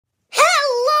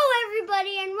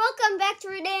welcome back to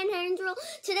our day in Harrinsville.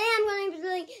 Today I'm going to be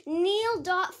doing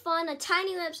Neal.fun, a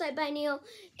tiny website by Neal.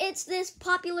 It's this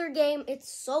popular game.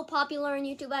 It's so popular on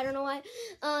YouTube, I don't know why.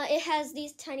 It has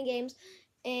these tiny games,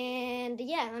 and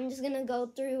yeah, I'm just going to go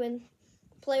through and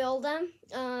play all of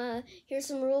them. Here's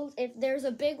some rules. If there's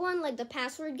a big one, like the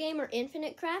password game or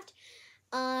infinite craft,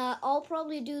 I'll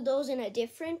probably do those in a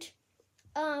different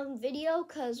video,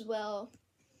 because, well,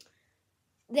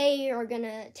 they are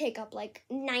gonna take up like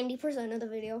 90% of the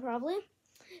video probably.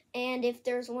 And if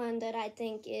there's one that I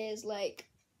think is like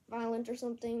violent or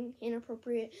something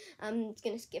inappropriate, I'm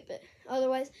gonna skip it.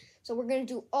 Otherwise, so we're gonna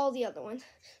do all the other ones.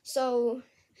 So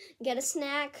get a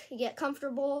snack, get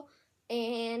comfortable,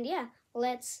 and yeah,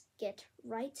 let's get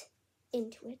right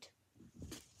into it.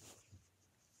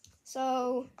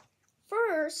 So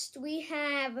first we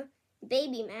have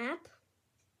baby map.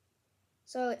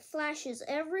 So it flashes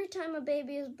every time a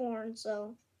baby is born.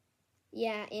 So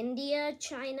yeah, India,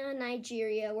 China,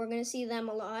 Nigeria, we're going to see them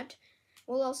a lot.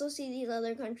 We'll also see these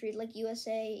other countries like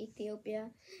USA,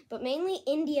 Ethiopia, but mainly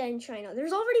India and China.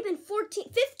 There's already been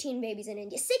 15 babies in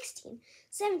India, 16,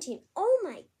 17. Oh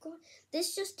my God.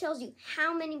 This just tells you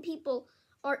how many people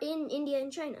are in India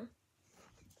and China.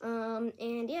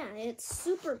 And yeah, it's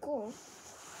super cool.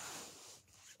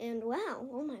 And wow,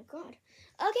 oh my God.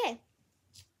 Okay.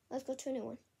 Let's go to a new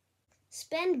one.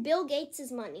 Spend Bill Gates'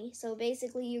 money. So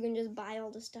basically you can just buy all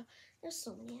the stuff. There's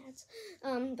so many ads.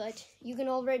 But you can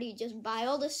already just buy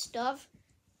all the stuff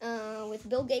with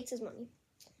Bill Gates' money.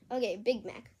 Okay, Big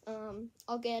Mac.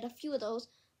 I'll get a few of those.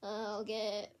 I'll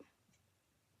get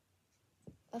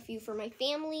a few for my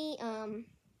family. A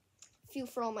few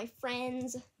for all my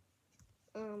friends.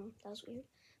 That was weird.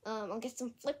 I'll get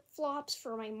some flip-flops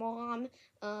for my mom,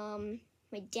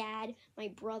 my dad, my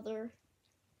brother.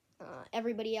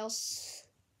 Everybody else.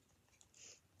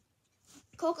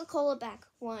 Coca-Cola back,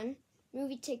 1.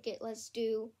 Movie ticket, let's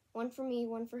do 1 for me,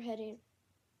 1 for Heading,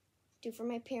 2 for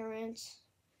my parents,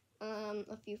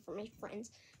 a few for my friends.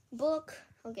 Book,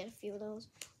 I'll get a few of those.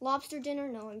 Lobster dinner,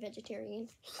 no, I'm vegetarian.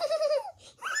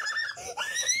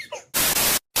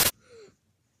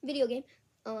 Video game,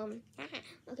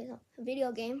 okay, so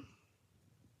video game,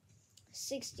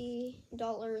 $60,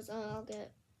 I'll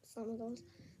get some of those.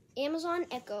 Amazon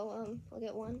Echo, I'll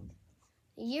get 1.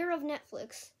 Year of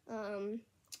Netflix,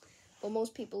 well,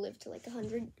 most people live to like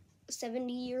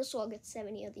 170 years, so I'll get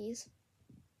 70 of these.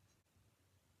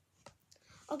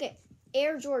 Okay,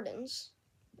 Air Jordans,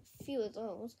 a few of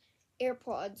those.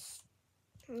 AirPods,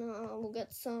 we'll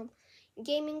get some.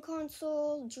 Gaming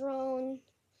console, drone,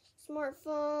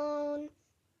 smartphone,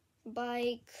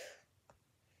 bike,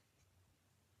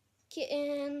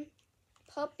 kitten,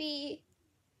 puppy,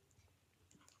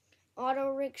 auto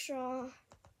rickshaw,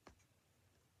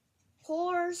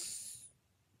 horse,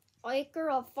 acre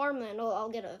of farmland. Oh,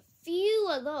 I'll get a few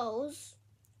of those.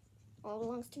 All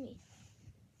belongs to me.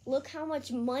 Look how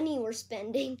much money we're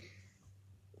spending.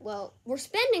 Well, we're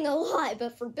spending a lot,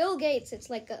 but for Bill Gates,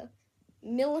 it's like a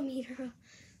millimeter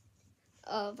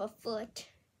of a foot,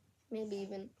 maybe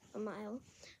even a mile.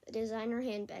 A designer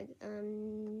handbag.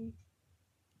 We'll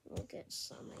get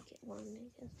some. I get 1,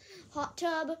 I guess. Hot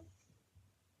tub.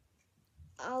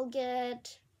 I'll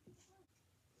get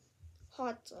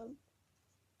hot tub.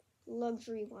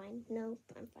 Luxury wine. Nope,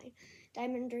 I'm fine.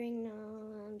 Diamond ring.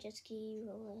 No. Jet ski.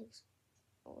 Rolex.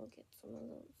 I'll get some of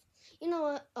those. You know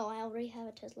what? Oh, I already have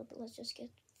a Tesla, but let's just get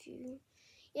a few.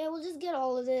 Yeah, we'll just get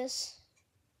all of this.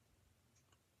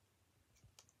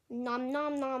 Nom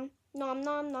nom nom. Nom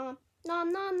nom nom.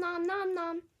 Nom nom nom nom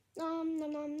nom. Nom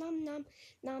nom nom nom nom.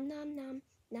 Nom nom nom.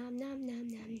 Nom nom nom nom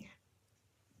nom.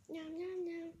 Nom nom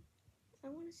nom. I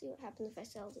want to see what happens if I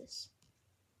sell this.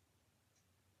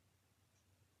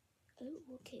 Oh,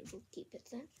 okay, we'll keep it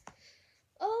then.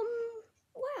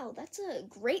 Wow, that's a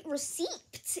great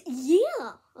receipt.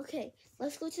 Yeah. Okay,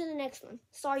 let's go to the next one.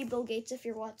 Sorry, Bill Gates, if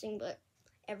you're watching, but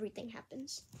everything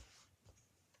happens.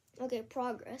 Okay,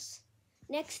 progress.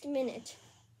 Next minute.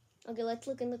 Okay, let's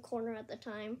look in the corner at the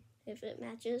time, if it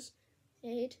matches.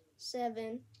 8,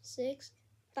 7, 6,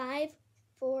 5,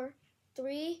 4,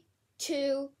 3,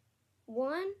 2,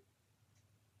 1.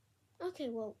 Okay,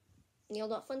 well,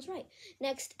 Neal.fun's right.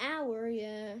 Next hour,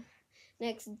 yeah.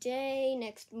 Next day,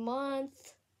 next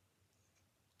month,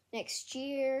 next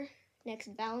year, next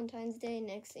Valentine's Day,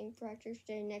 next St. Patrick's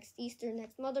Day, next Easter,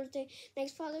 next Mother's Day,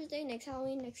 next Father's Day, next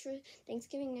Halloween, next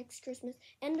Thanksgiving, next Christmas.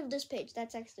 End of this page.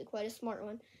 That's actually quite a smart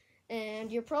one.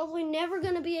 And you're probably never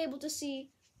going to be able to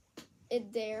see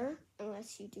it there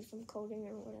unless you do some coding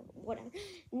or whatever.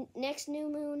 Next new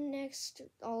moon, next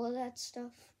all of that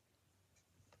stuff.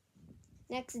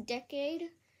 Next decade,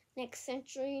 next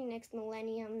century, next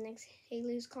millennium, next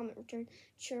Halley's Comet return,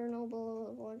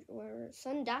 Chernobyl, where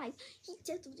sun died. He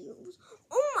death of the universe.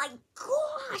 Oh my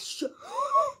gosh!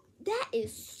 That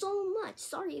is so much.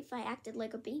 Sorry if I acted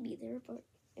like a baby there, but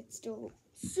it's still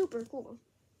super cool.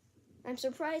 I'm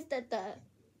surprised that the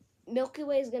Milky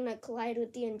Way is gonna collide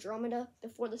with the Andromeda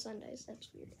before the sun dies. That's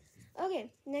weird. Okay,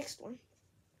 next one.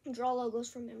 Draw logos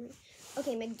from memory.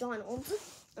 Okay, McDonald's.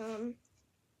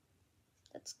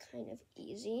 That's kind of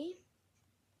easy.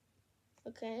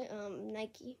 Okay,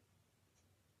 Nike.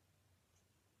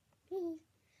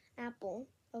 Apple.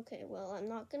 Okay, well, I'm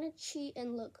not gonna cheat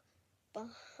and look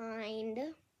behind.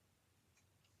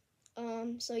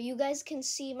 So you guys can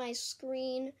see my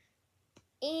screen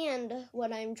and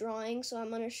what I'm drawing. So I'm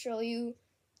gonna show you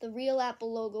the real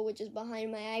Apple logo, which is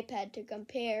behind my iPad to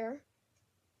compare,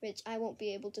 which I won't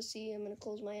be able to see. I'm gonna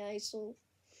close my eyes, so,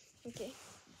 okay.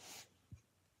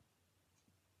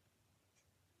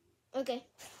 Okay,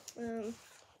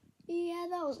 yeah,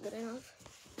 that was good enough.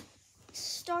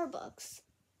 Starbucks.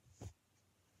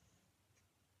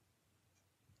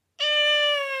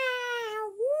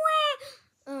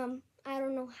 I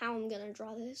don't know how I'm gonna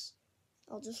draw this.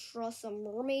 I'll just draw some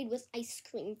mermaid with ice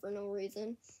cream for no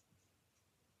reason.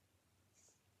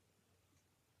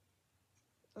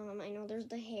 I know there's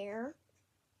the hair.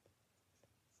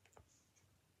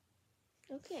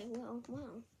 Okay, well,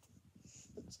 wow.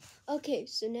 Okay,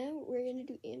 so now we're gonna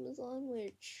do Amazon,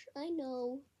 which I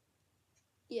know.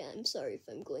 Yeah, I'm sorry if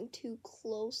I'm going too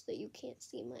close that you can't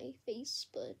see my face,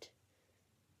 but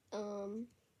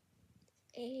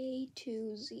A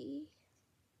to Z.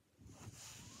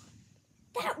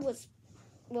 That was,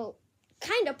 well,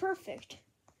 kind of perfect.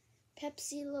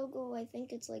 Pepsi logo, I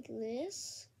think it's like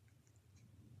this.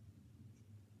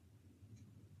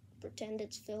 Pretend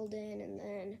it's filled in, and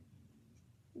then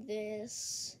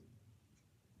this.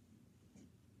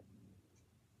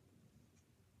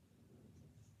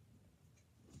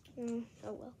 Oh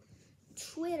well.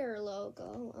 Twitter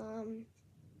logo.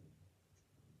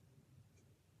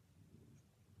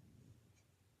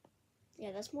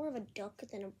 Yeah, that's more of a duck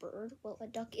than a bird. Well, a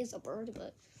duck is a bird,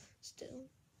 but still.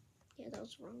 Yeah, that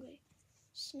was the wrong way.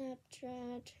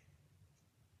 Snapchat.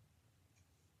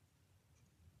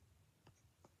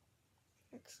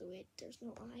 Actually, wait, there's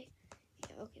no I.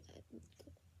 Yeah, okay, that.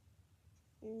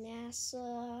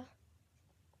 NASA.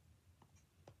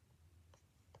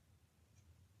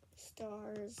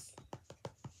 Stars.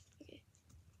 Okay,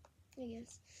 I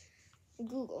guess.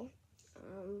 Google.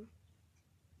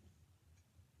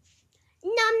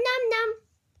 Num num num.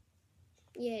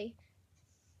 Yay.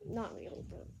 Not really,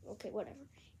 but okay, whatever.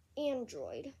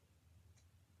 Android.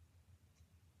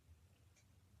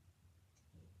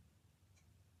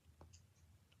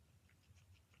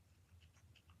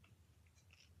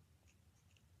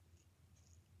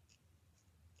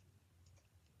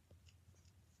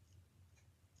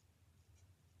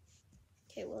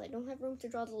 Okay, well, I don't have room to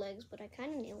draw the legs, but I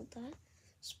kind of nailed that.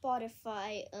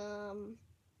 Spotify,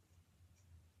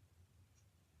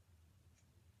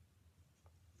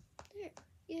 there.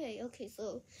 Yay, okay,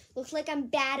 so looks like I'm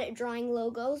bad at drawing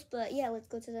logos, but yeah, let's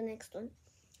go to the next one.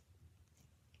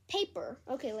 Paper.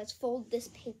 Okay, let's fold this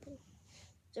paper.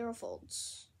 0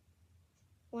 folds.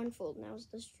 1 fold. Now is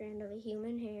the strand of a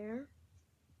human hair.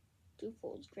 2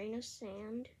 folds. Grain of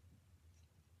sand.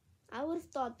 I would have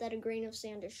thought that a grain of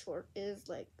sand is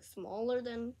like smaller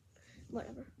than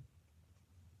whatever.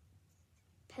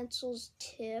 Pencil's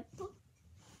tip.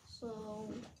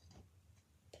 So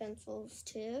pencil's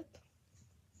tip.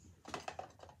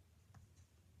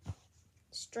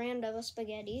 Strand of a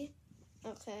spaghetti.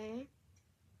 Okay.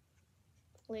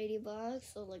 Ladybug,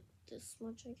 so like this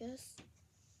much, I guess.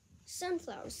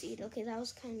 Sunflower seed. Okay, that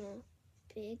was kind of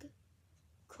big.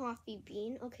 Coffee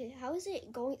bean. Okay, how is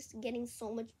it getting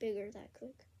so much bigger that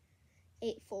quick?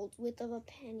 8 folds. Width of a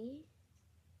penny.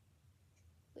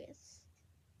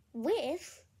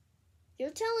 Width? You're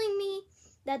telling me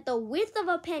that the width of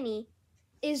a penny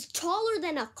is taller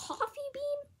than a coffee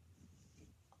bean?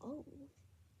 Oh.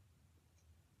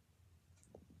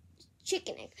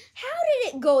 Chicken egg. How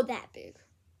did it go that big?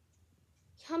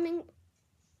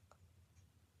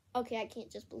 Okay, I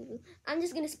can't just believe it. I'm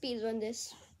just gonna speed run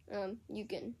this. You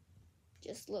can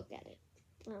just look at it.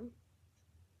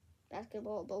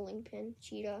 Basketball, bowling pin,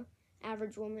 cheetah,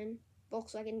 average woman,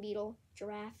 Volkswagen Beetle,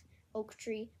 giraffe, oak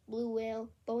tree, blue whale,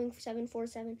 Boeing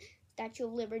 747, Statue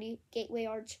of Liberty, Gateway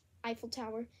Arch, Eiffel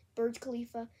Tower, Burj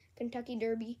Khalifa, Kentucky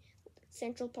Derby,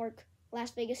 Central Park,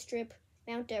 Las Vegas Strip,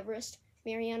 Mount Everest,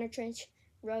 Mariana Trench,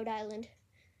 Rhode Island,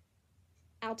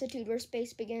 altitude where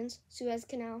space begins, Suez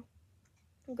Canal,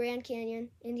 Grand Canyon,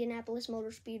 Indianapolis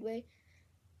Motor Speedway,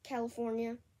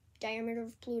 California, diameter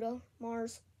of Pluto,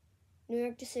 Mars, New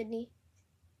York to Sydney,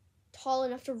 tall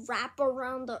enough to wrap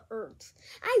around the Earth.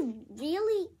 I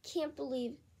really can't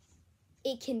believe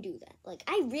it can do that. Like,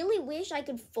 I really wish I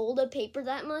could fold a paper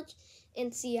that much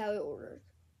and see how it works.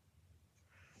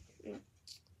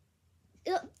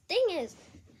 The thing is,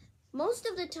 most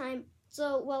of the time,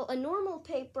 a normal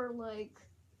paper, like,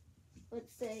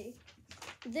 let's say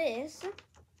this,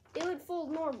 it would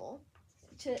fold normal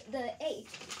to the 8.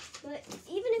 But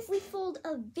even if we fold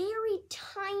a very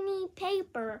tiny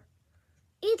paper,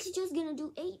 it's just gonna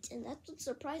do 8, and that's what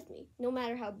surprised me. No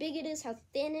matter how big it is, how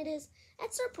thin it is,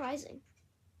 that's surprising.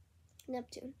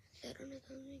 Neptune.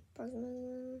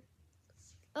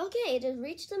 Okay, it has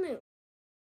reached the moon.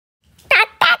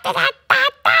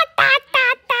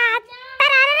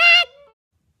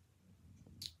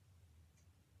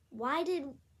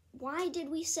 Why did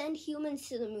we send humans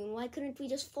to the moon? Why couldn't we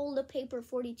just fold a paper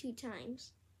 42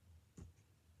 times?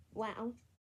 Wow.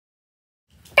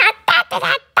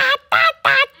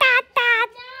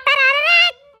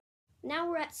 Now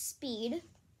we're at speed.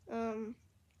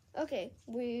 Okay,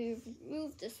 we've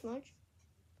moved this much.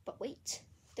 But wait,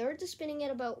 the Earth is spinning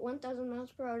at about 1,000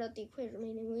 miles per hour at the equator,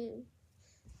 meaning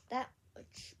that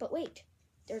much. But wait,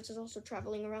 the Earth is also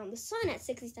traveling around the sun at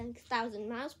 67,000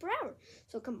 miles per hour.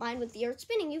 So combined with the Earth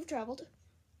spinning, you've traveled.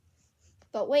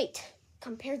 But wait,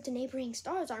 compared to neighboring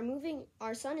stars,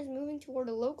 our sun is moving toward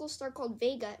a local star called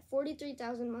Vega at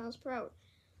 43,000 miles per hour.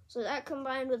 So that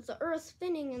combined with the Earth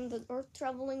spinning and the Earth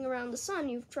traveling around the sun,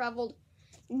 you've traveled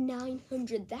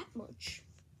 900 that much.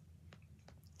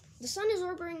 The sun is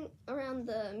orbiting around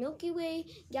the Milky Way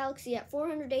galaxy at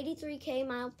 483k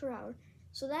miles per hour.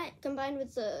 So that combined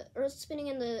with the Earth spinning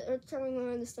and the Earth traveling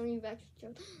around the sun, you've actually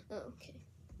traveled. Oh, okay.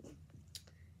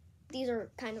 These are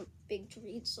kind of big to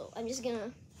read, so I'm just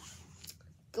gonna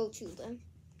go to them,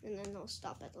 and then I'll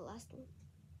stop at the last one.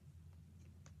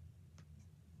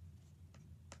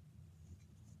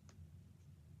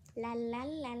 La la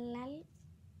la la.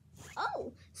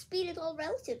 Oh, speed is all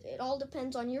relative. It all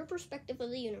depends on your perspective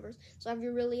of the universe. So have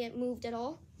you really moved at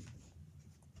all?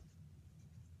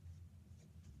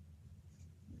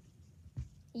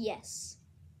 Yes.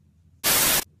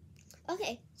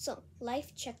 Okay, so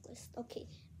life checklist. Okay,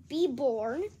 be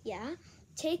born. Yeah.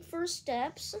 Take first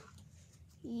steps.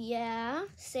 Yeah.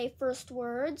 Say first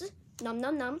words. Num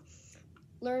num num.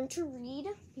 Learn to read.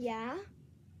 Yeah.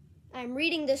 I'm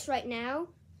reading this right now.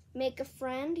 Make a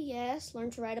friend, yes.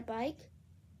 Learn to ride a bike,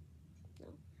 no.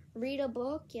 Read a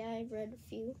book, yeah, I've read a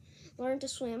few. Learn to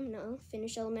swim, no.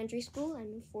 Finish elementary school,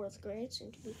 I'm in 4th grade,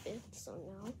 soon to be 5th, so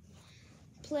no.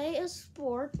 Play a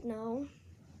sport, no.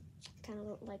 Kind of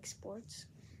don't like sports.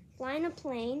 Fly in a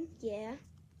plane, yeah,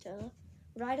 duh.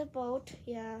 Ride a boat,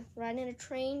 yeah. Ride in a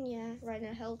train, yeah. Ride in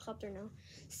a helicopter, no.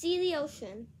 See the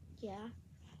ocean, yeah.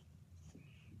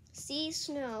 See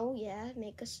snow, yeah.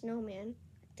 Make a snowman,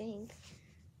 I think.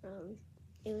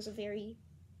 It was a very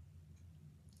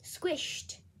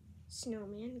squished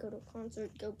snowman. Go to a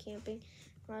concert, go camping,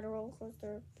 ride a roller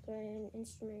coaster, play an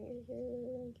instrument.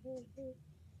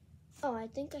 Oh, I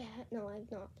think I had, no,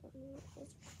 I've not played.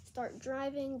 Start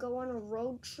driving, go on a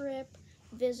road trip,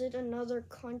 visit another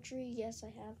country. Yes,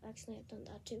 I have. Actually, I've done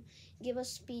that too. Give a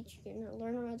speech,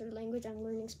 learn another language. I'm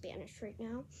learning Spanish right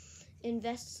now.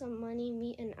 Invest some money,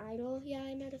 meet an idol. Yeah,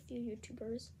 I met a few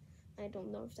YouTubers. I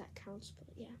don't know if that counts, but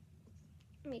yeah.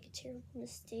 Make a terrible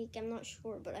mistake. I'm not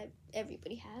sure, but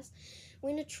everybody has.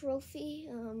 Win a trophy.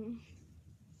 I'm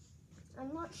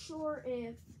not sure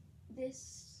if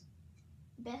this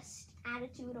best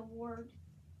attitude award,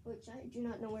 which I do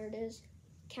not know where it is,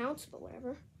 counts, but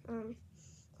whatever.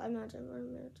 Climb mountain,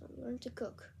 learn marathon, learn to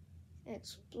cook,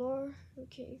 explore.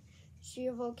 Okay, see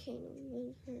a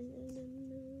volcano.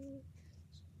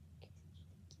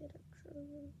 Get a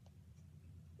trophy.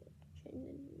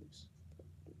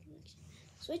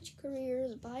 Switch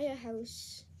careers, buy a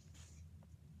house,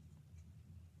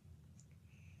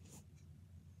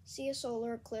 see a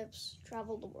solar eclipse,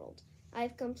 travel the world.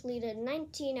 I've completed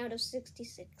 19 out of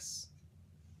 66.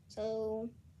 So,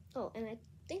 oh, and I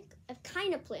think I've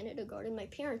kind of planted a garden. My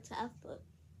parents have, but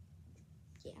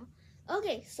yeah.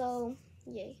 Okay, so,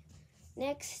 yay.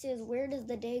 Next is, where does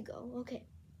the day go? Okay.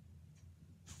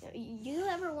 Now, do you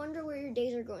ever wonder where your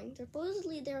days are going?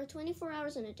 Supposedly there are 24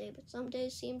 hours in a day, but some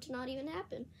days seem to not even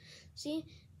happen. See,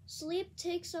 sleep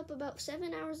takes up about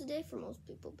 7 hours a day for most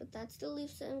people, but that still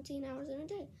leaves 17 hours in a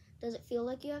day. Does it feel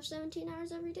like you have 17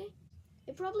 hours every day?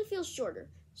 It probably feels shorter.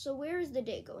 So where is the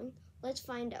day going? Let's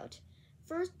find out.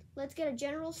 First, let's get a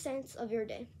general sense of your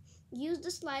day. Use the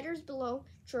sliders below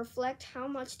to reflect how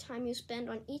much time you spend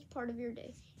on each part of your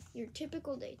day. Your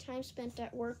typical day, time spent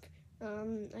at work,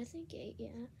 I think 8, yeah.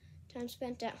 time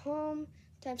spent at home,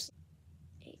 time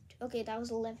 8. Okay, that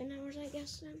was 11 hours, I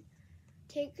guess, then.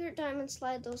 Take your time and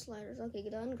slide those sliders. Okay,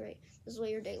 done, great. This is what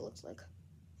your day looks like.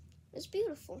 It's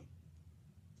beautiful.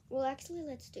 Well, actually,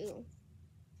 let's do.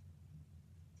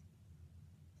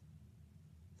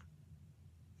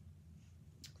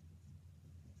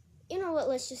 You know what,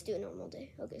 let's just do a normal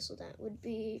day. Okay, so that would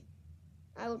be,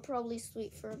 I would probably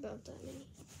sleep for about that many.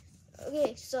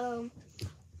 Okay, so,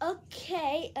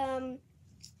 okay,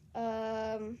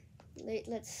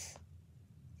 let's,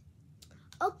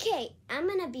 okay, I'm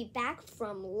gonna be back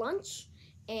from lunch,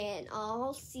 and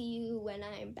I'll see you when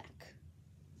I'm back.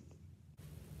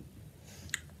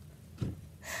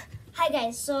 Hi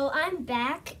guys, so I'm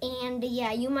back, and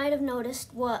yeah, you might have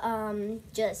noticed what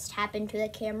just happened to the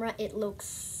camera. It looks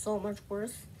so much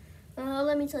worse.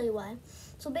 Let me tell you why.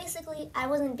 So basically, I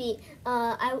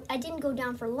didn't go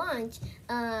down for lunch.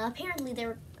 Apparently,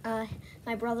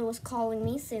 my brother was calling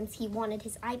me since he wanted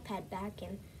his iPad back,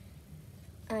 and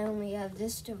I only have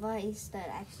this device that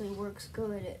actually works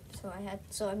good. So I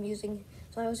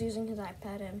was using his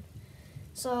iPad, and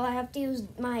so I have to use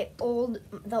my old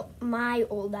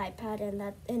iPad,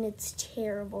 and it's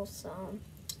terrible. So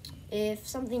if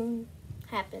something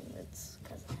happens, it's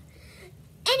because of that.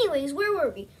 Anyways, where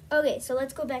were we? Okay, so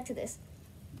let's go back to this.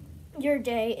 Your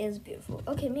day is beautiful.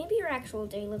 Okay, maybe your actual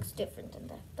day looks different than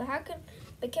that.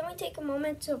 But can we take a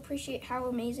moment to appreciate how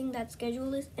amazing that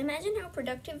schedule is? Imagine how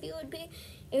productive you would be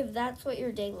if that's what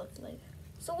your day looked like.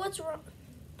 So what's wrong?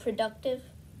 Productive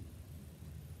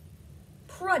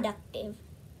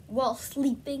while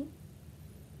sleeping.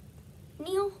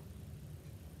 Neal,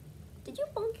 did you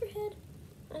bonk your head?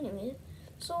 Anyway,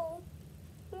 so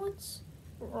what's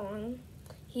wrong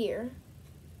here?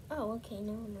 Oh, okay,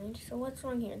 never mind. So what's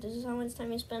wrong here? This is how much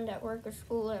time you spend at work or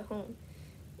school or at home.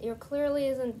 There clearly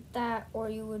isn't that, or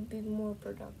you would be more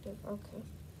productive. Okay.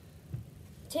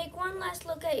 Take one last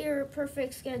look at your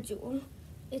perfect schedule.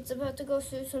 It's about to go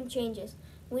through some changes.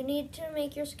 We need to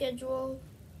make your schedule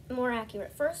more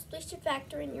accurate. First, we should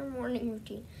factor in your morning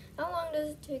routine. How long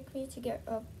does it take me to get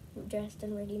up, dressed,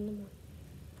 and ready in the morning?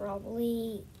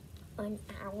 Probably an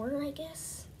hour, I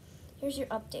guess. Here's your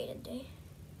updated day.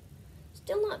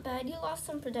 Still not bad. You lost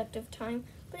some productive time,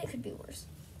 but it could be worse.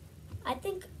 I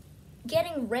think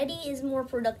getting ready is more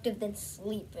productive than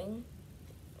sleeping.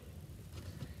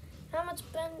 How much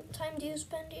time do you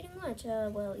spend eating lunch?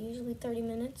 Well, usually 30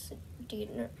 minutes.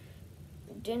 Dinner,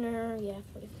 yeah,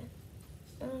 45.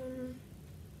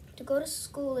 To go to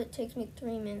school, it takes me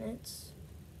 3 minutes.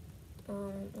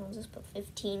 I'll just put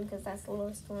 15 because that's the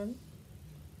lowest one.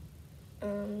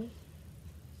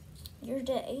 Your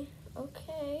day,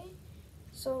 okay.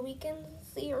 So we can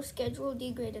see your schedule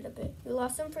degraded a bit. You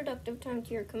lost some productive time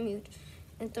to your commute.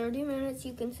 In 30 minutes,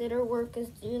 you consider work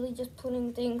as really just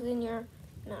putting things in your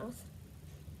mouth.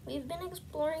 We've been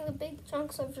exploring the big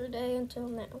chunks of your day until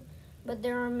now, but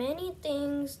there are many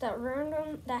things that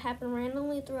happen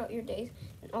randomly throughout your days,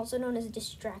 and also known as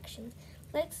distractions.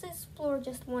 Let's explore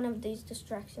just one of these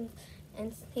distractions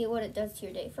and see what it does to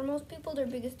your day. For most people, their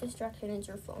biggest distraction is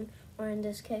your phone, or in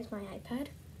this case, my iPad.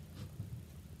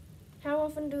 How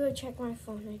often do I check my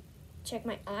phone? I check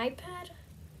my iPad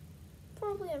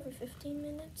probably every 15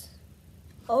 minutes.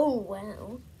 Oh,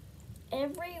 wow.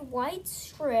 Every white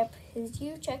strip is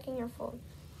you checking your phone.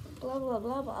 Blah, blah,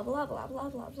 blah, blah, blah, blah, blah,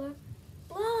 blah, blah.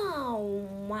 Oh,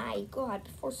 my God.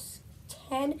 Before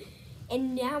 10,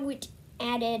 and now it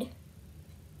added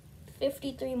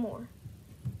 53 more.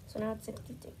 So now it's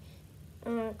 63.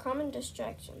 Common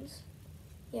distractions.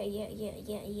 Yeah.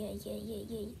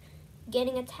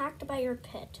 Getting attacked by your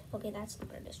pet. Okay, that's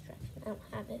not a distraction. I don't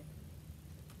have it.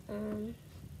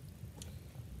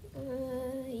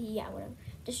 Yeah, whatever.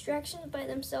 Distractions by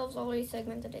themselves already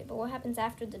segment the day, but what happens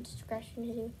after the distraction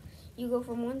is you go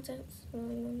from one to...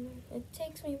 it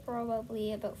takes me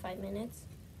probably about 5 minutes.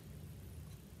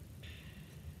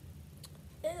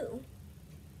 Ew.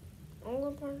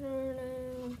 All the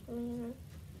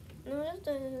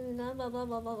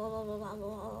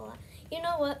You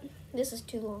know what? This is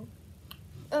too long.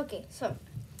 Okay, so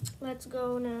let's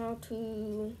go now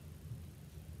to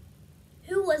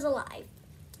who was alive.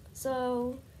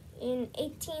 So in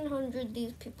 1800,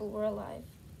 these people were alive.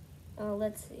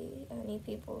 Let's see, any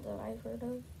people that I've heard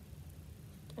of.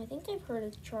 I think I've heard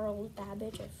of Charles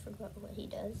Babbage. I forgot what he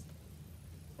does.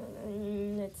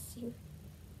 Let's see.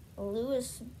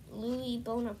 Louis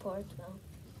Bonaparte. Well,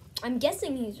 I'm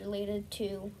guessing he's related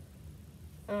to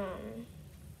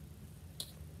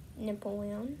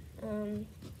Napoleon.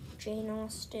 Jane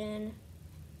Austen.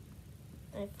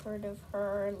 I've heard of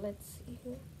her. Let's see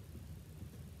here.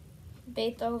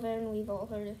 Beethoven, we've all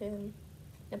heard of him.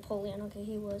 Napoleon, okay,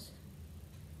 he was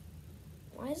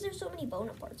Why is there so many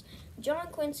Bonapartes? John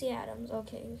Quincy Adams.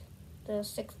 Okay, the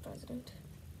 6th president.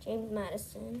 James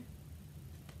Madison.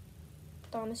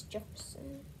 Thomas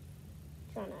Jefferson.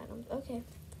 John Adams. Okay.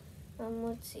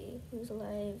 Let's see. Who's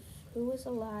alive? Who was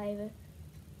alive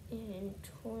in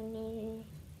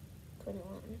 2021?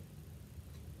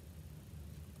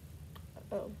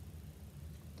 Oh.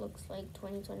 Looks like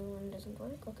 2021 doesn't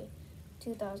work. Okay.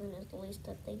 2000 is the least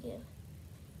that they give.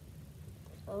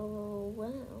 Oh,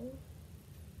 well.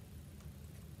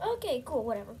 Okay, cool,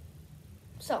 whatever.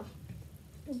 So,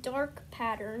 dark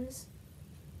patterns.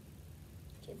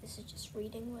 Okay, this is just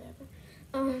reading, whatever.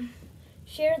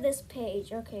 Share this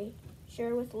page. Okay,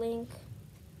 share with link.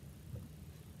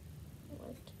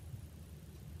 What?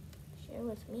 Share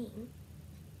with me.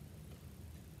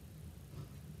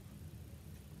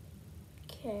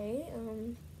 Okay,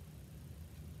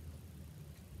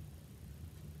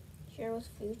 share with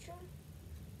future.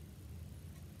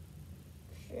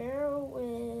 Share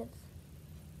with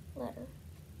letter.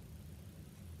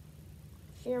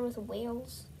 Share with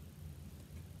whales.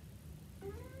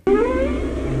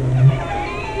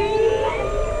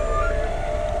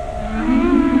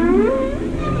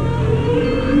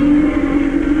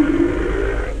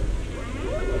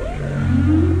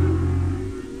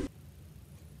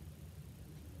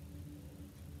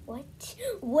 What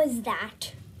was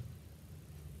that?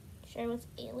 Share with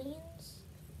aliens?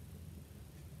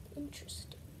 Interesting.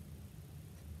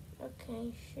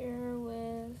 Okay, share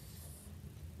with...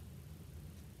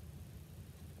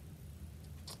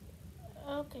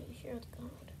 Okay, share with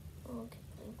God. Okay,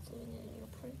 including it in your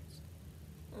prints.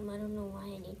 I don't know why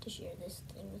I need to share this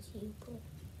thing with you, but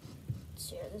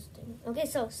share this thing. Okay,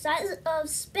 so size of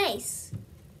space.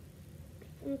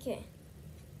 Okay.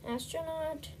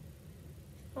 Astronaut,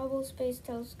 Hubble Space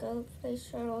Telescope, Space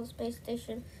Shuttle, Space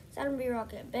Station, Saturn V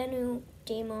rocket, Bennu,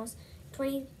 Deimos,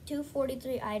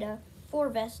 2243 Ida, 4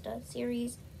 Vesta,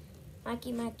 Ceres,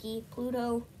 Makemake,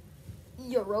 Pluto,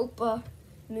 Europa,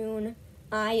 Moon,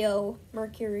 Io,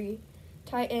 Mercury,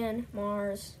 Titan,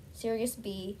 Mars, Sirius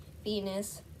B,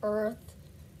 Venus, Earth.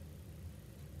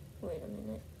 Wait a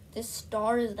minute. This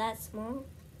star is that small?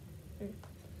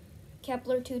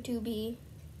 Kepler 22b,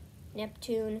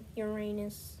 Neptune,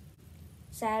 Uranus,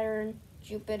 Saturn,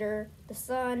 Jupiter, the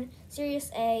Sun,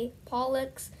 Sirius A,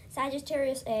 Pollux,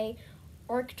 Sagittarius A,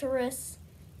 Arcturus,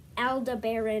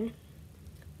 Aldebaran,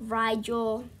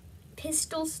 Rigel,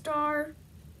 Pistol Star,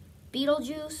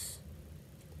 Betelgeuse,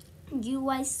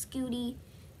 UI Scuti,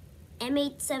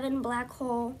 M87 Black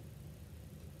Hole,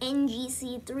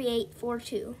 NGC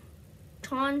 3842,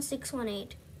 Tron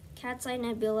 618, Cat's Eye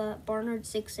Nebula, Barnard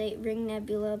 68, Ring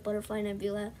Nebula, Butterfly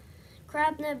Nebula,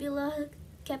 Crab Nebula,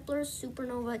 Kepler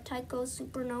Supernova, Tycho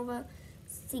Supernova,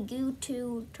 Sigu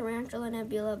 2, Tarantula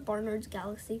Nebula, Barnard's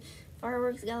Galaxy,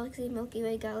 Fireworks Galaxy, Milky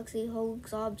Way Galaxy,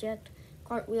 Hoax Object,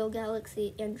 Cartwheel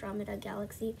Galaxy, Andromeda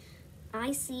Galaxy,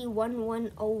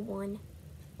 IC1101,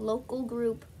 Local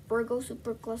Group, Virgo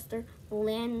Supercluster,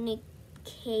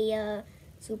 Laniakea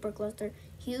Supercluster,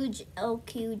 Huge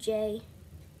LQJ, oh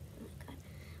my god,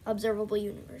 Observable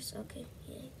Universe, okay,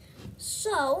 yay.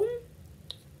 So,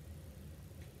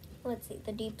 let's see,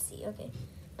 the deep sea, okay.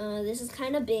 This is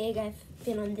kind of big, I've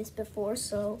been on this before,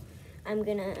 so I'm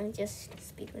gonna just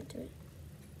speed run through it.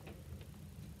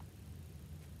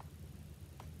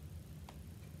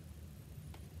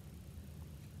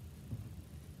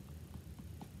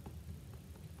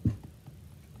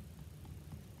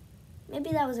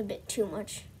 Maybe that was a bit too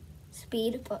much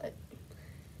speed, but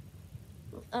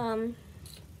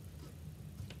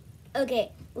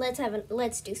okay,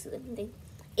 let's do something.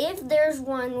 If there's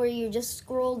one where you just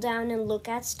scroll down and look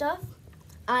at stuff,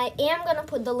 I am gonna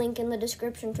put the link in the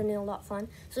description to Neal.fun.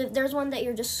 So if there's one that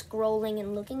you're just scrolling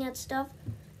and looking at stuff,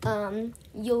 I'll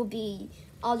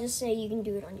just say you can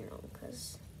do it on your own,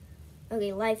 cause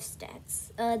okay, life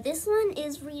stats. This one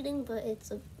is reading, but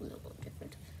it's a little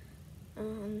different.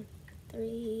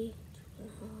 3,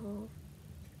 12,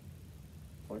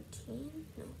 14,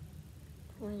 no,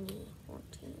 20,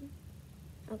 14,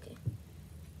 okay.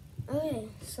 Okay,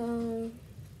 so,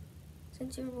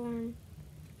 since you were born,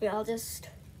 yeah, I'll just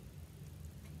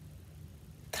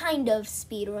kind of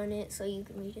speed run it so you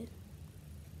can read it.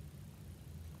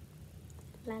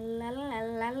 La la la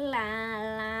la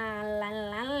la la la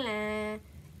la la.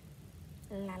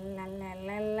 La la la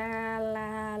la la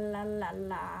la la la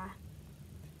la.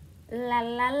 La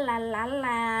la la la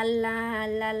la la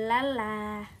la la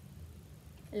la.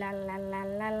 La la la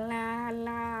la la la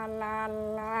la la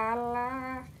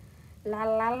la. La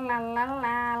la la la la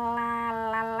la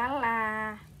la la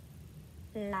la.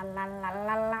 La la la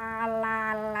la la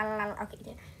la la la. Okay,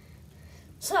 yeah.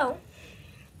 So,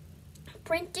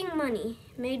 Printing money,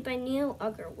 made by Neal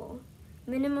Agarwal.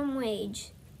 Minimum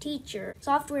wage, teacher,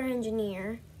 software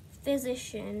engineer,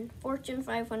 physician, Fortune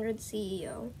 500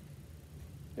 CEO.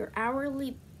 Your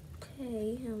hourly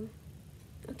pay,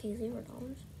 okay,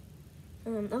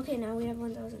 $0. Okay, now we have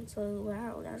 1,000, so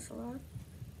wow, that's a lot.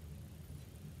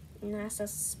 NASA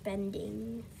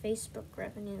spending, Facebook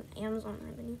revenue, Amazon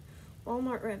revenue,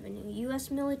 Walmart revenue, U.S.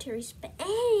 military spend.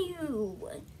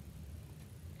 Ew!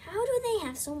 How do they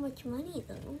have so much money,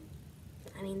 though?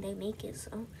 I mean, they make it,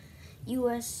 so.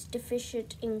 U.S.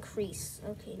 deficit increase.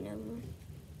 Okay, no.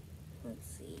 Let's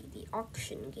see. The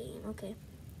auction game. Okay.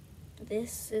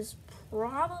 This is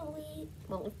probably,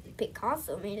 well, if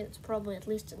Picasso made it, it's probably at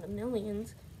least in the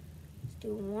millions. Let's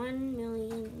do 1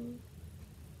 million.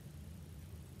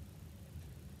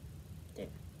 There.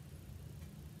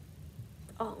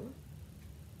 Oh.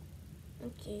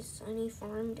 Okay, Sunny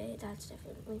Farm Day. That's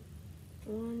definitely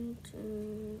 1,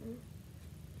 2.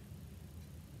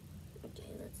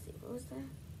 Okay, let's see. What was that?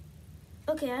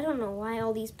 Okay, I don't know why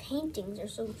all these paintings are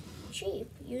so cheap.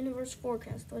 Universe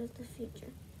forecast. What is the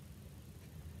future?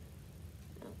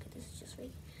 Okay, this is just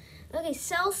right. Okay,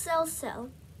 sell.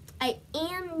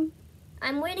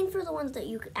 I'm waiting for the ones that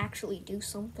you could actually do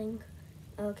something.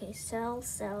 Okay, sell.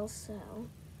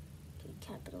 Okay,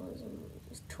 capitalism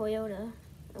is Toyota,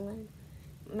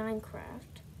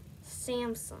 Minecraft,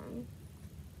 Samsung,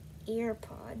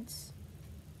 AirPods,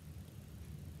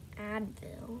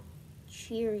 Advil,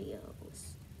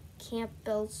 Cheerios,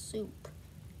 Campbell soup,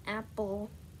 Apple,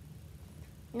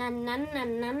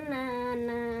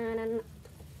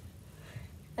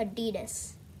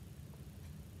 Adidas,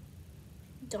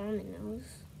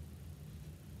 Domino's.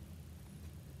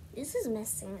 This is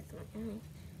messing with my eye.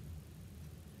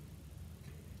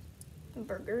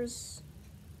 Burgers.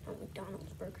 Oh,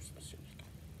 McDonald's burgers.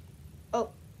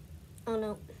 Oh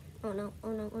no.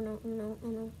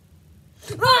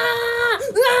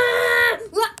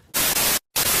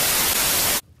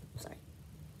 Sorry.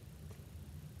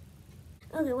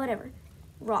 Okay, whatever.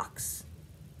 Rocks.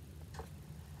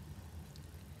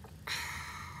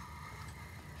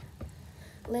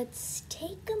 Let's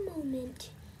take a moment.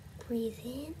 Breathe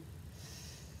in.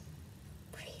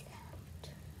 Breathe out.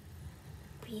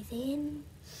 Breathe in.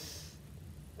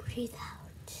 Breathe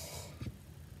out.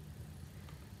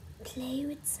 Play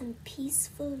with some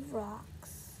peaceful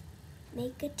rocks.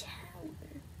 Make a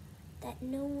tower that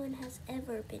no one has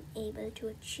ever been able to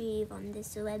achieve on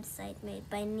this website made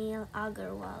by Neal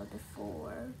Agarwal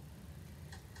before.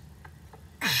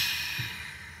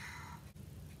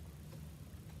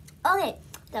 Okay,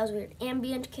 that was weird.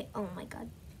 Ambient oh my god.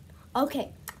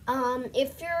 Okay,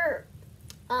 if you're,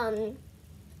 I'm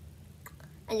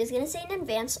just gonna say in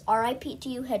advance, RIP to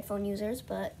you headphone users,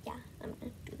 but yeah, I'm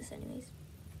gonna do this anyways.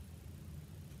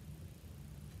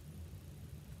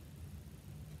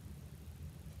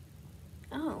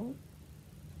 Oh.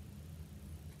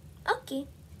 Okay.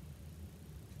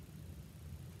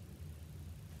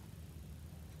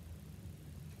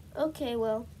 Okay,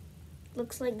 well,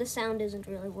 looks like the sound isn't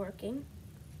really working.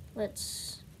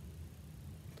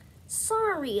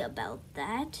 Sorry about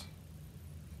that.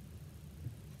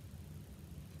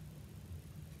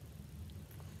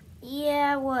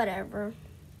 Yeah, whatever.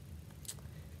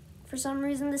 For some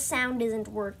reason the sound isn't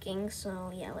working,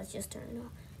 so yeah, let's just turn it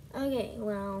off. Okay,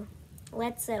 well,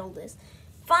 let's settle this.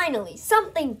 Finally,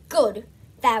 something good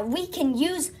that we can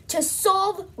use to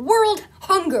solve world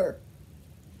hunger.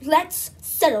 Let's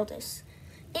settle this.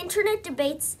 Internet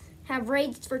debates have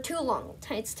raged for too long.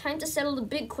 It's time to settle the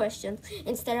big questions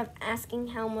instead of asking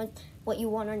what you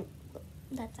want to.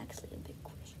 That's actually a big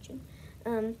question.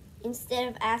 Instead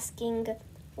of asking,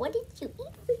 what did you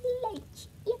eat for lunch?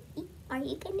 Are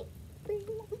you gonna eat for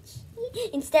lunch?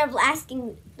 Instead of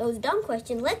asking those dumb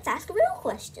questions, let's ask real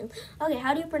questions. Okay,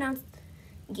 how do you pronounce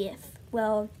GIF?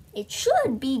 Well, it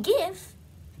should be GIF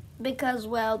because,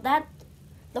 well,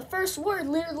 the first word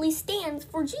literally stands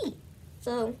for G.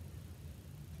 So,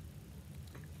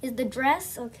 is the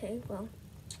dress? Okay, well,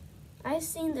 I've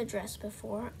seen the dress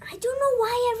before. I don't know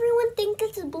why everyone thinks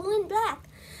it's blue and black.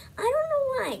 I don't know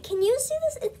why. Can you see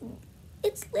this?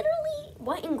 It's literally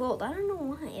white and gold. I don't know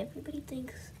why everybody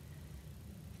thinks.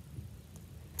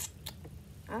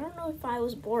 I don't know if I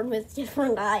was born with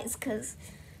different eyes, because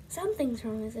something's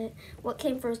wrong with it. What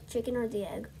came first, chicken or the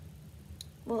egg?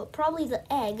 Well, probably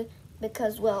the egg,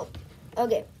 because, well,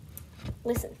 okay,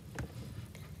 listen.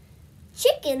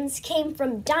 Chickens came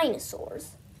from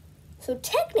dinosaurs. So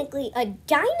technically, a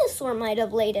dinosaur might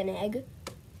have laid an egg,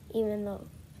 even though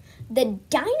the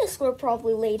dinosaur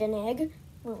probably laid an egg.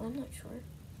 Well, I'm not sure.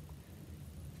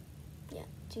 Yeah,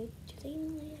 do they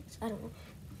even lay eggs? I don't know.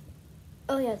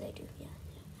 Oh, yeah, they do, yeah.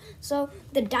 So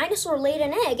the dinosaur laid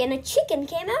an egg and a chicken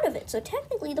came out of it. So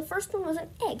technically the first one was an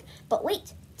egg. But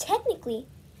wait, technically,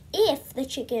 if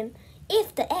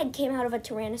the egg came out of a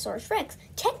Tyrannosaurus Rex,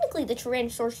 technically the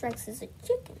Tyrannosaurus Rex is a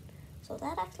chicken. So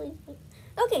that actually,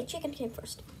 okay, chicken came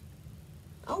first.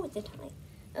 Oh, it's a tie.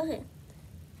 Okay,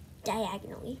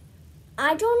 diagonally.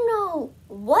 I don't know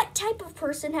what type of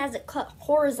person has it cut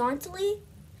horizontally,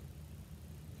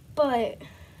 but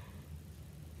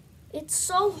it's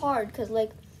so hard because,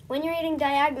 like, when you're eating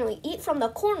diagonally, eat from the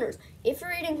corners. If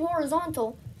you're eating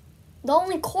horizontal, the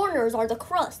only corners are the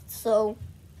crusts, so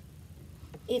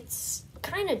it's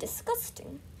kind of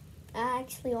disgusting.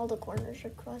 Actually, all the corners are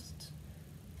crusts.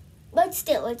 But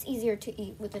still, it's easier to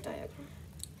eat with a diagonal.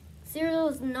 Cereal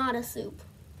is not a soup.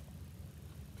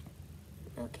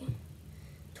 Okay.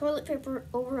 Toilet paper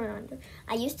over and under.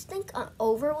 I used to think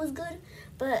over was good,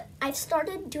 but I've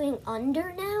started doing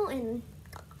under now, and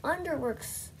under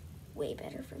works way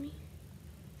better for me.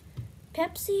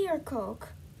 Pepsi or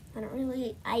Coke?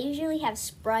 I usually have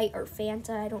Sprite or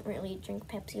Fanta. I don't really drink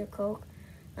Pepsi or Coke.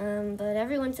 But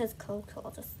everyone says Coke, so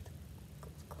I'll just go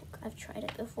with Coke. I've tried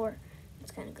it before.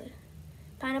 It's kind of good.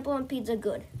 Pineapple on pizza,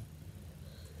 good.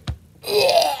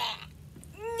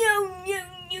 No.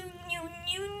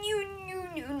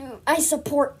 I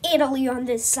support Italy on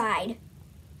this side.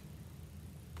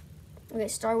 Okay,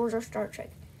 Star Wars or Star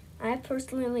Trek? I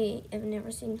personally have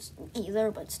never seen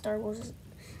either, but Star Wars,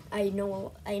 I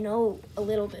know a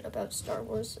little bit about Star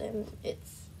Wars, and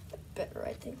it's better,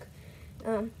 I think.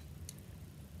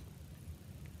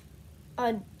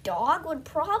 A dog would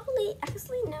probably,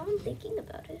 actually, now I'm thinking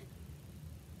about it,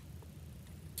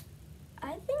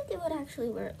 I think it would actually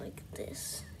wear it like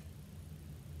this.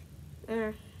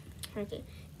 Okay.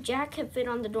 Jack had fit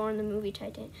on the door in the movie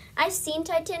Titanic. I've seen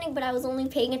Titanic, but I was only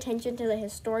paying attention to the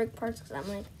historic parts because I'm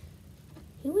like,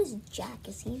 who is Jack?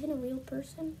 Is he even a real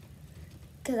person?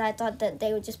 Because I thought that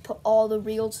they would just put all the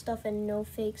real stuff and no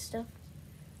fake stuff.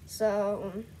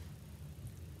 So,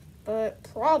 but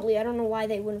probably, I don't know why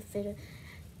they wouldn't fit it.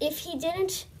 If he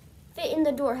didn't fit in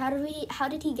the door, how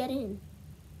did he get in?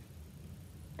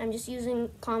 I'm just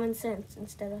using common sense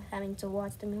instead of having to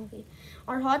watch the movie.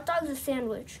 Are hot dogs a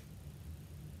sandwich?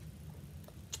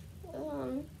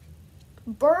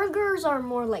 Burgers are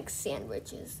more like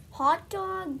sandwiches. Hot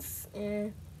dogs,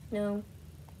 no.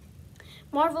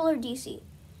 Marvel or DC?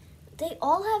 They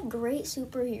all have great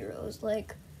superheroes,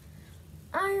 like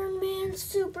Iron Man,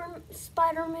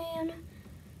 Spider-Man,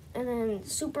 and then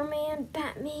Superman,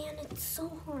 Batman. It's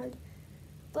so hard,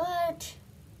 but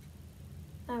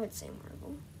I would say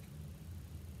Marvel.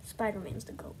 Spider-Man's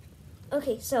the GOAT.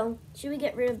 Okay, so should we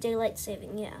get rid of daylight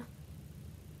saving? Yeah.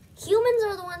 Humans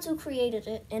are the ones who created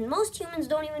it, and most humans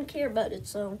don't even care about it,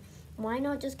 so why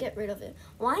not just get rid of it?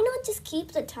 Why not just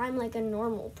keep the time like a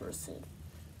normal person?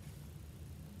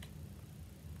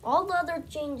 All the other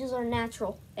changes are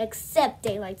natural, except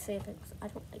daylight savings. I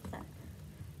don't like that.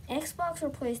 Xbox or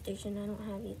PlayStation? I don't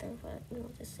have either, but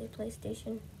we'll just say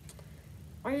PlayStation.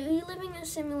 Are you living a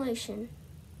simulation?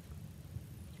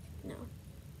 No.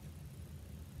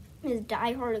 Is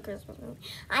Die Hard a Christmas movie?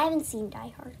 I haven't seen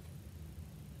Die Hard.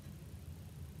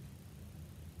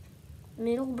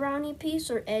 Middle brownie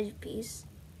piece or edge piece?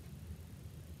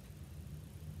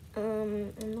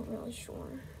 I'm not really sure.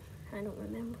 I don't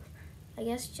remember. I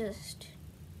guess just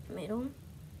middle.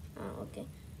 Oh, okay.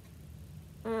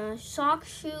 Sock,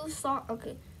 shoe, sock.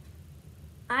 Okay.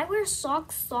 I wear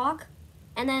sock,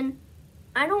 and then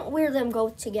I don't wear them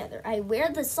both together. I wear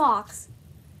the socks,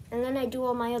 and then I do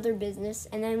all my other business,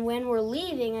 and then when we're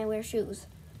leaving, I wear shoes.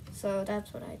 So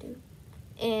that's what I do.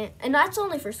 And that's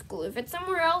only for school. If it's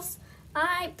somewhere else,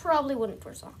 I probably wouldn't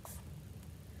wear socks.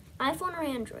 iPhone or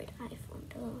Android? iPhone,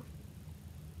 duh.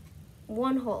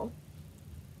 One hole.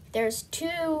 There's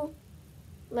two,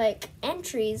 like,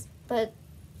 entries, but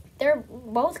they're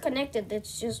both connected.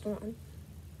 It's just one.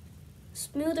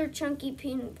 Smooth or chunky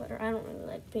peanut butter? I don't really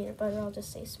like peanut butter. I'll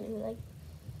just say smooth. Like,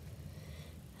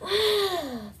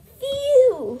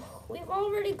 phew! We've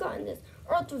already gotten this.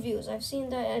 Earth reviews. I've seen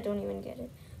that. I don't even get it.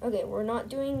 Okay, we're not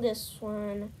doing this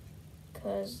one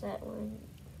because that one,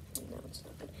 no, it's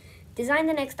not good. Design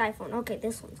the next iPhone. Okay,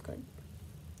 this one's good.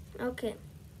 Okay.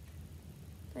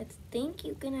 I think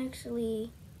you can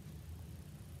actually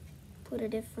put a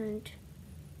different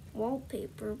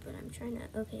wallpaper, but I'm trying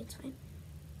to, okay, it's fine.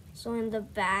 So in the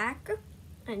back,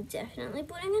 I'm definitely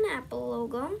putting an Apple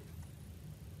logo.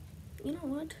 You know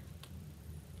what?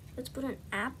 Let's put an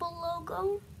Apple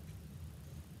logo,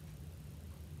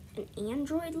 an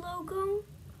Android logo,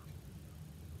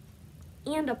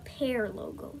 and a Pear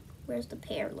logo. Where's the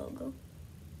Pear logo?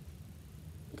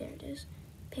 There it is.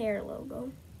 pear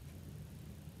logo.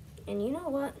 And you know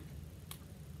what?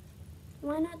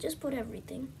 Why not just put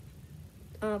everything?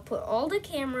 Put all the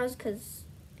cameras, because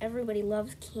everybody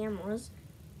loves cameras.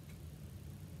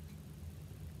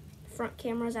 Front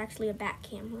camera is actually a back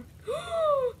camera.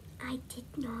 I did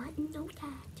not know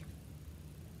that.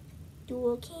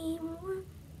 Dual camera.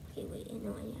 Okay, wait,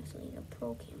 no, I actually need a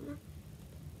pro camera.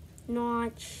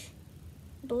 Notch.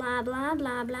 Blah, blah,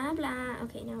 blah, blah, blah.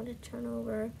 Okay, now to turn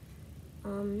over.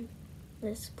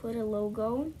 Let's put a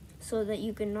logo so that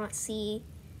you cannot see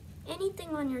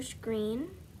anything on your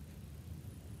screen.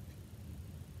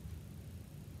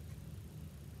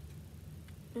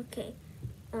 Okay.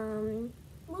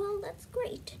 Well, that's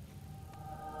great.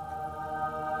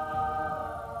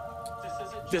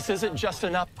 This isn't just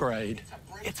an upgrade,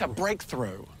 it's a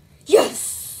breakthrough.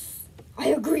 Yes! I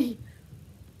agree.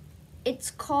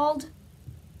 It's called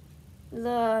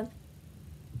the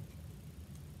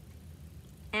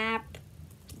App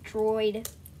Droid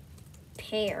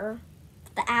Pair.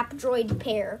 The App Droid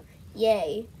Pair.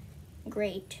 Yay.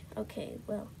 Great. Okay,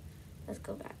 well, let's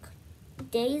go back.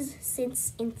 Days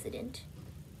since incident.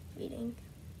 Reading.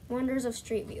 Wonders of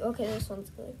Street View. Okay, this one's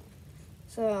good.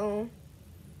 So,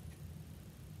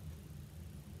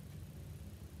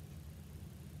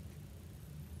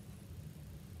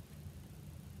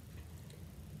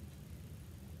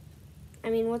 I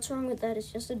mean, what's wrong with that?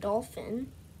 It's just a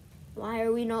dolphin. Why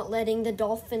are we not letting the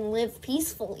dolphin live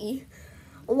peacefully?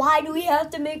 Why do we have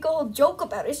to make a whole joke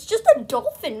about it? It's just a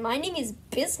dolphin minding his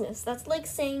business. That's like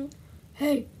saying,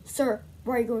 hey, sir,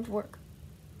 where are you going to work?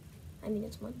 I mean,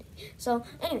 it's Monday. So,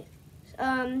 anyway,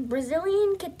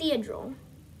 Brazilian Cathedral.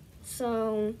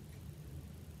 So,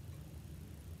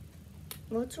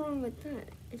 what's wrong with that?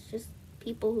 It's just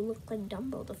people who look like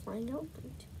Dumbo, the flying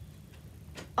elephant.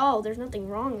 Oh, there's nothing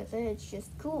wrong with it. It's just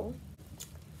cool.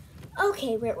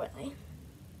 Okay, where was I?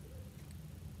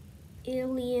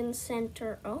 Alien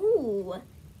Center. Oh,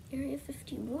 Area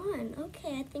 51.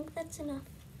 Okay, I think that's enough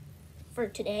for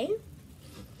today.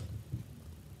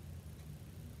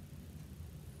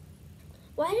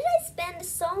 Why did I spend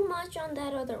so much on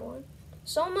that other one?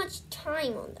 So much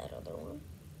time on that other one.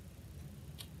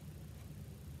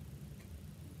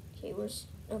 Okay,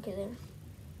 okay there.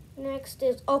 Next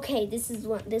is, okay, this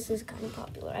is kind of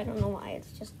popular. I don't know why,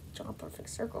 it's just draw a perfect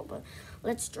circle, but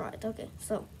let's draw it. Okay,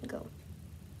 so go.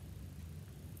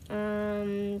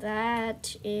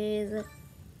 That is,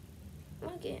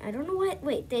 okay, I don't know what,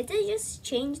 wait, did they just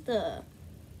change the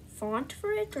font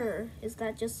for it, or is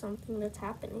that just something that's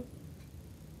happening?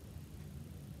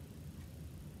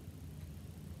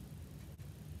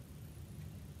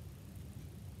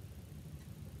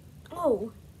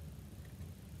 Oh,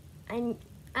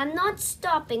 I'm not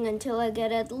stopping until I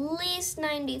get at least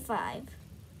 95.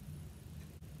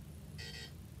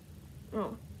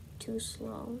 Oh, too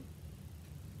slow.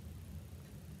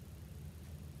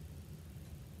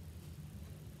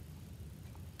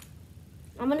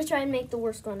 I'm gonna try and make the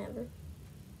worst one ever.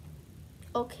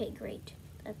 Okay, great.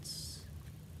 That's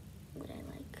what I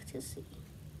like to see.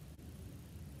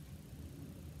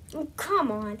 Oh,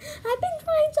 come on. I've been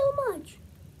trying so much.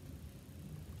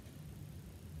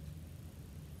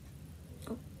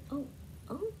 Oh.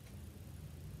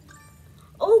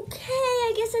 Okay,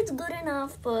 I guess it's good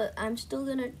enough, but I'm still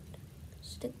gonna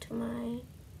stick to my...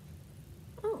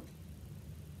 Oh.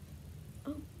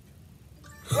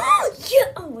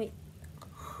 Yeah! Oh, wait.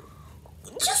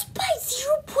 Just by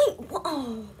 0.1.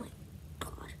 Oh, my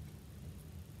God.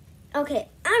 Okay,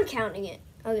 I'm counting it.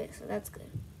 Okay, so that's good.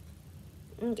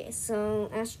 Okay, so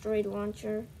asteroid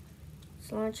launcher.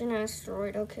 Let's launch an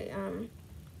asteroid. Okay,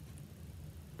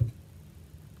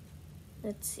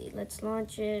 let's see. Let's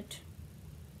launch it.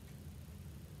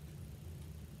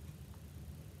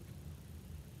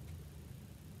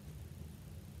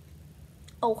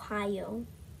 Ohio.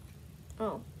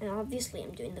 Oh, and obviously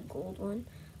I'm doing the gold one.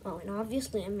 Oh, and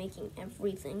obviously I'm making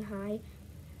everything high.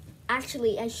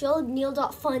 Actually, I showed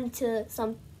Neal.fun to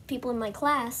some people in my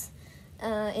class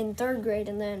in 3rd grade,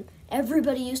 and then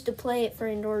everybody used to play it for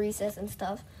indoor recess and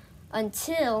stuff,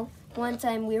 until one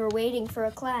time we were waiting for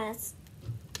a class,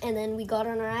 and then we got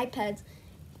on our iPads,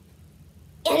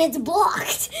 and it's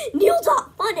blocked.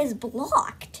 Neal.fun is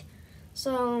blocked.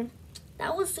 So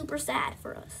that was super sad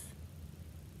for us.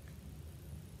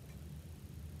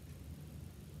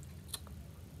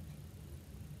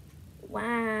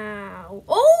 Wow.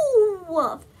 Oh,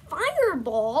 a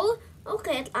fireball.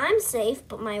 Okay, I'm safe,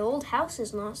 but my old house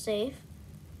is not safe.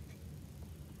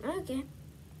 Okay.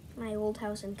 My old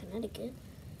house in Connecticut.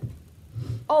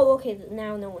 Oh, okay,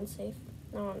 now no one's safe.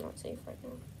 No, I'm not safe right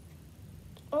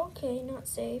now. Okay, not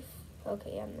safe.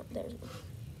 Okay, I'm not, there's no.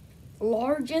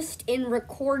 largest in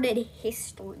recorded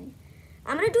history.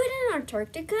 I'm gonna do it in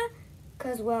Antarctica,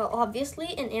 because, well, obviously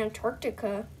in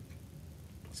Antarctica,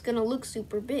 it's gonna look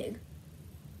super big.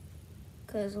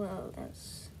 Because, well,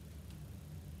 that's...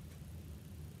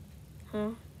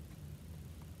 Huh?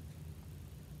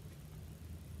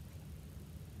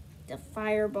 The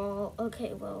fireball.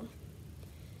 Okay, well.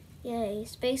 Yay.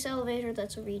 Space elevator,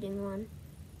 that's a reading one.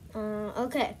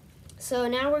 Okay. So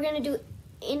now we're gonna do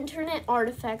internet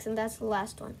artifacts, and that's the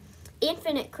last one.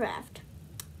 Infinite craft.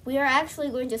 We are actually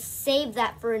going to save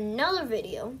that for another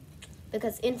video,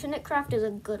 because Infinite Craft is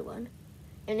a good one.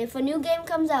 And if a new game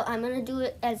comes out, I'm going to do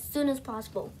it as soon as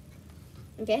possible.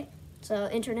 Okay? So,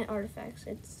 Internet Artifacts.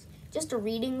 It's just a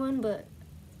reading one, but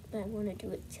I want to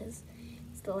do it because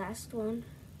it's the last one.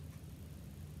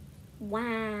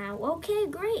 Wow. Okay,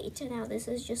 great. Now, this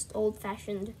is just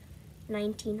old-fashioned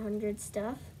 1900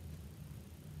 stuff.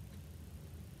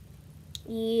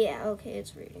 Yeah, okay,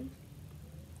 it's reading.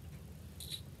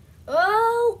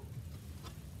 Oh!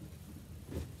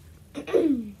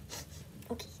 Okay,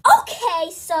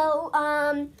 so,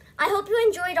 I hope you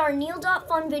enjoyed our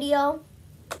Neal.fun video.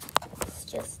 It's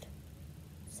just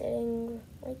sitting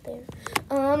right there.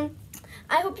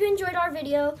 I hope you enjoyed our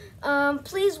video.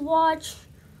 Please watch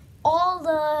all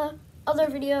the other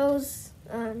videos,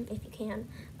 if you can.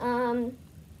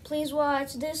 Please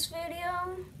watch this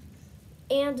video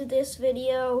and this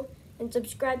video, and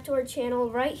subscribe to our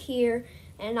channel right here.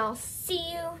 And I'll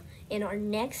see you in our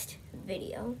next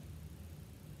video.